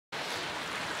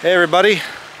Hey everybody,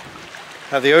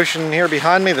 have the ocean here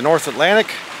behind me, the North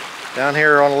Atlantic, down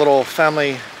here on a little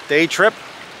family day trip,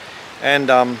 and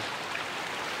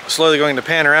slowly going to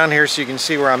pan around here so you can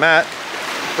see where I'm at.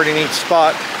 Pretty neat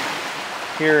spot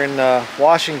here in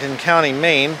Washington County,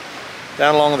 Maine,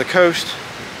 down along the coast.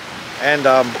 And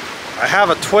I have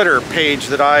a Twitter page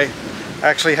that I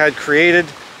actually had created,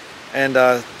 and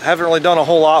haven't really done a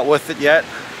whole lot with it yet.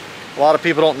 A lot of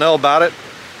people don't know about it,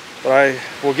 but I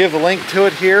will give the link to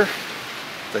it here.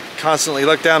 To constantly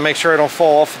look down, make sure I don't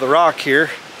fall off the rock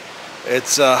here.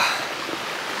 It's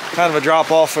kind of a drop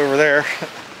off over there,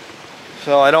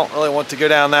 so I don't really want to go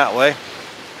down that way.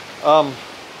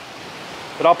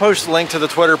 But I'll post the link to the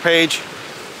Twitter page.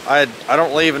 I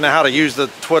don't really even know how to use the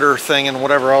Twitter thing and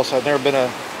whatever else. I've never been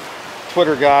a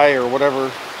Twitter guy or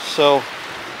whatever, so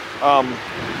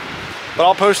but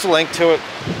I'll post a link to it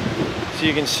so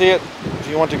you can see it if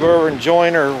you want to go over and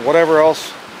join or whatever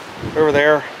else over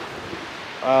there.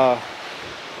 I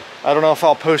don't know if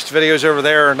I'll post videos over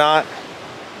there or not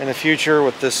in the future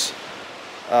with this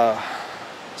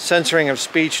censoring of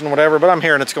speech and whatever, but I'm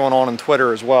hearing it's going on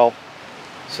Twitter as well.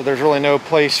 So there's really no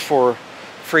place for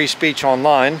free speech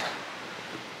online.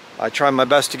 I try my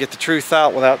best to get the truth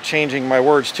out without changing my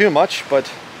words too much, but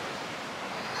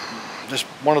just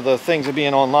one of the things of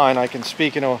being online, I can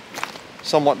speak in a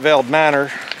somewhat veiled manner,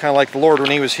 kind of like the Lord when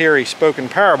he was here, he spoke in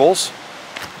parables,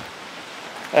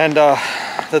 and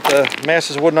that the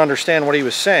masses wouldn't understand what he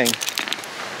was saying.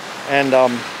 And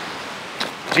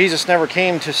Jesus never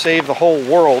came to save the whole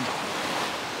world,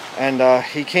 and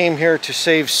he came here to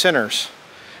save sinners.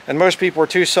 And most people are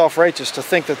too self-righteous to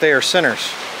think that they are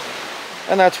sinners.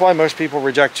 And that's why most people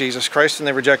reject Jesus Christ and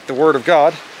they reject the Word of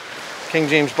God, King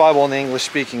James Bible in the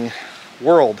English-speaking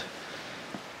world.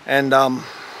 And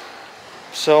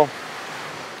so,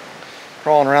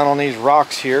 crawling around on these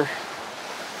rocks here.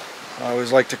 I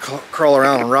always like to crawl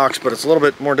around on rocks, but it's a little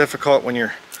bit more difficult when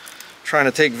you're trying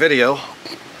to take video.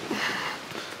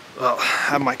 Well, I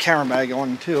have my camera bag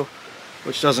on too,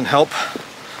 which doesn't help.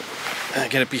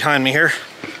 Get it behind me here.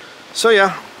 So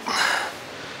yeah,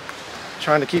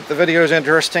 trying to keep the videos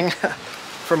interesting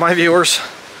for my viewers,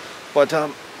 but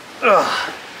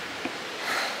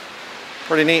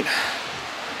pretty neat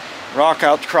rock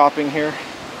outcropping here.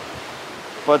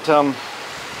 But oh,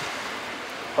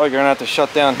 you're gonna have to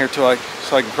shut down here so I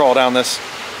can crawl down this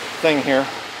thing here.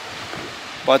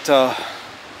 But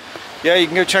yeah, you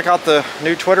can go check out the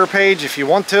new Twitter page if you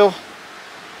want to,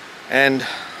 and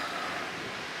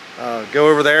go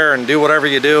over there and do whatever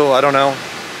you do. I don't know,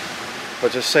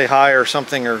 but just say hi or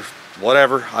something or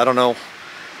whatever. I don't know.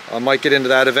 I might get into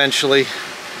that eventually.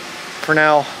 For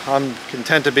now, I'm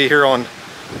content to be here on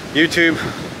YouTube.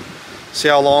 See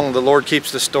how long the Lord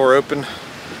keeps this door open.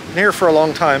 I'm here for a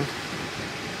long time.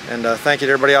 And thank you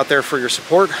to everybody out there for your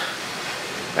support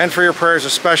and for your prayers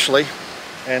especially.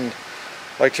 And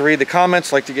like to read the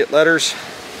comments, like to get letters,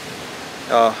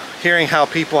 hearing how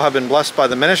people have been blessed by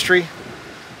the ministry.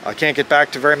 I can't get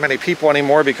back to very many people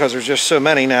anymore because there's just so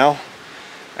many now.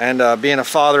 And being a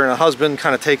father and a husband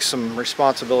kind of takes some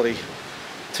responsibility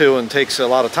too, and takes a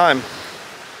lot of time.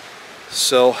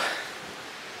 So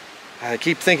I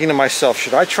keep thinking to myself,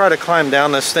 should I try to climb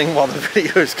down this thing while the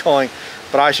video is going?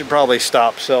 But I should probably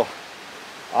stop. So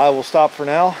I will stop for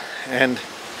now and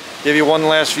give you one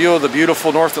last view of the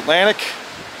beautiful North Atlantic,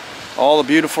 all the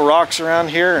beautiful rocks around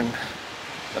here, and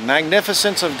the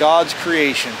magnificence of God's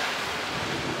creation.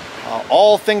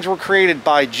 All things were created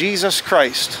by Jesus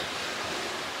Christ.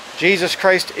 Jesus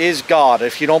Christ is God.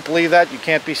 If you don't believe that, you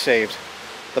can't be saved.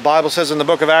 The Bible says in the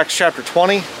book of Acts chapter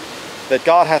 20 that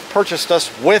God hath purchased us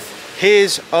with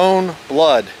his own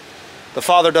blood. The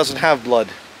Father doesn't have blood.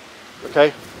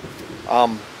 Okay?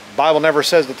 Bible never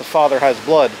says that the Father has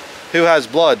blood. Who has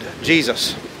blood?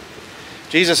 Jesus.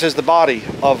 Jesus is the body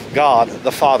of God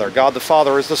the Father. God the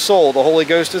Father is the soul. The Holy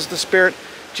Ghost is the Spirit.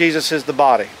 Jesus is the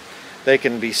body. They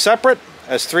can be separate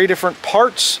as three different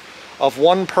parts of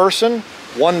one person,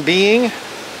 one being,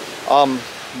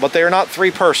 but they are not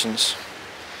three persons.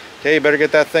 Okay, you better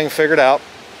get that thing figured out.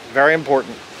 Very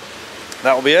important.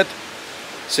 That will be it.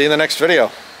 See you in the next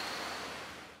video.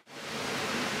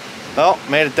 Well,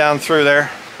 made it down through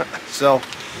there. So,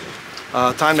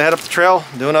 time to head up the trail,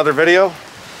 do another video.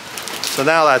 So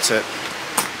now that's it.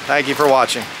 Thank you for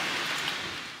watching.